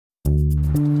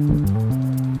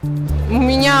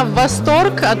меня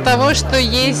восторг от того, что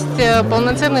есть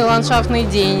полноценный ландшафтный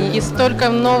день и столько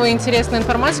новой интересной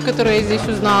информации, которую я здесь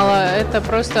узнала. Это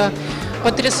просто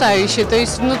потрясающе. То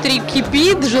есть внутри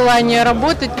кипит желание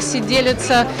работать, все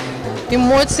делятся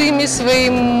эмоциями,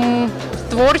 своим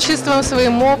творчеством,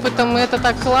 своим опытом. И это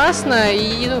так классно.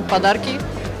 И подарки.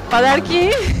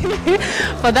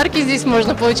 Подарки здесь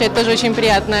можно получать, тоже очень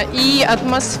приятно. И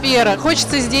атмосфера.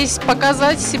 Хочется здесь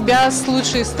показать себя с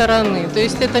лучшей стороны. То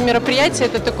есть это мероприятие,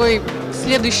 это такой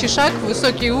следующий шаг,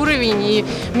 высокий уровень. И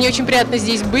мне очень приятно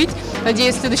здесь быть.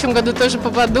 Надеюсь, в следующем году тоже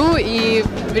попаду. И,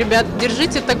 ребят,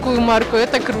 держите такую марку,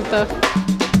 это круто.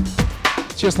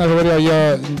 Честно говоря,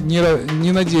 я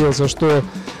не надеялся, что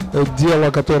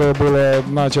дело, которое было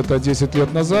начато 10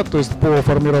 лет назад, то есть по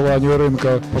формированию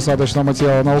рынка посадочного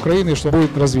материала на Украине, что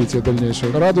будет развитие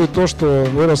дальнейшее. Радует то, что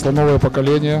выросло новое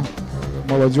поколение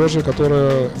молодежи,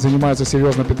 которая занимается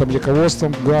серьезным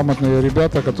питомниководством, грамотные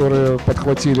ребята, которые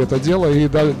подхватили это дело и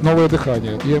дали новое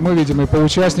дыхание. И мы видим и по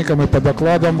участникам, и по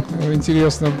докладам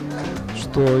интересным,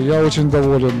 что я очень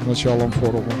доволен началом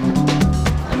форума.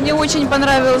 Мне очень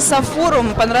понравился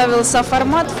форум, понравился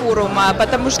формат форума,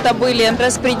 потому что были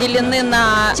распределены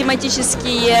на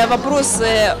тематические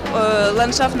вопросы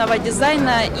ландшафтного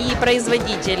дизайна и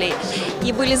производителей.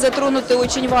 И были затронуты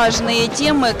очень важные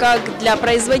темы как для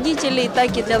производителей,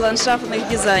 так и для ландшафтных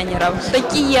дизайнеров.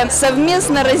 Такие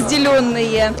совместно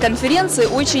разделенные конференции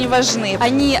очень важны.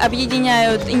 Они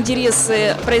объединяют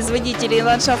интересы производителей и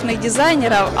ландшафтных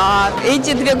дизайнеров, а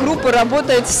эти две группы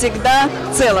работают всегда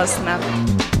целостно.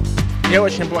 Я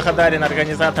очень благодарен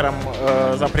организаторам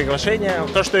за приглашение.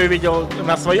 То, что я увидел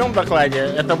на своем докладе,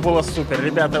 это было супер.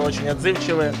 Ребята очень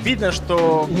отзывчивые. Видно,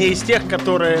 что не из тех,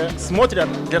 которые смотрят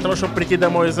для того, чтобы прийти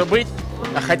домой и забыть,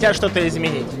 а хотят что-то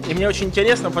изменить. И мне очень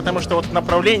интересно, потому что вот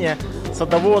направление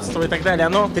садоводства и так далее,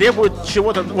 оно требует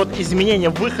чего-то, вот изменения,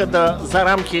 выхода за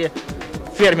рамки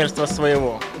фермерства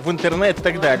своего, в интернет и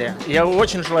так далее. Я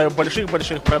очень желаю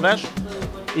больших-больших продаж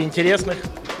и интересных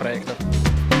проектов.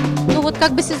 Ну вот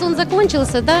как бы сезон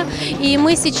закончился, да, и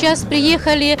мы сейчас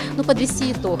приехали,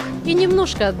 подвести итог и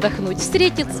немножко отдохнуть,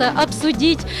 встретиться,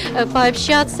 обсудить,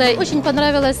 пообщаться. Очень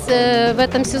понравилось в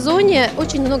этом сезоне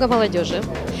очень много молодежи.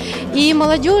 И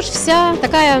молодежь вся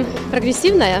такая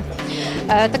прогрессивная,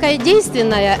 такая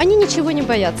действенная, они ничего не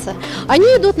боятся. Они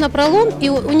идут на пролом, и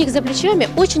у них за плечами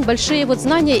очень большие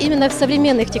знания именно в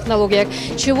современных технологиях,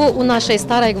 чего у нашей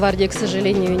старой гвардии, к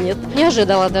сожалению, нет. Не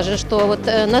ожидала даже, что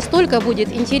настолько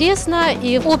будет интересно,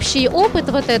 и общий опыт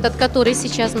этот, который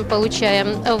сейчас мы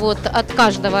получаем от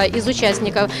каждого из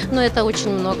участников, но это очень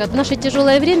много. В наше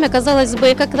тяжелое время, казалось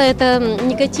бы, какая-то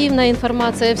негативная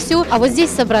информация, все, а вот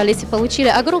здесь собрались и получили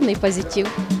огромный позитив.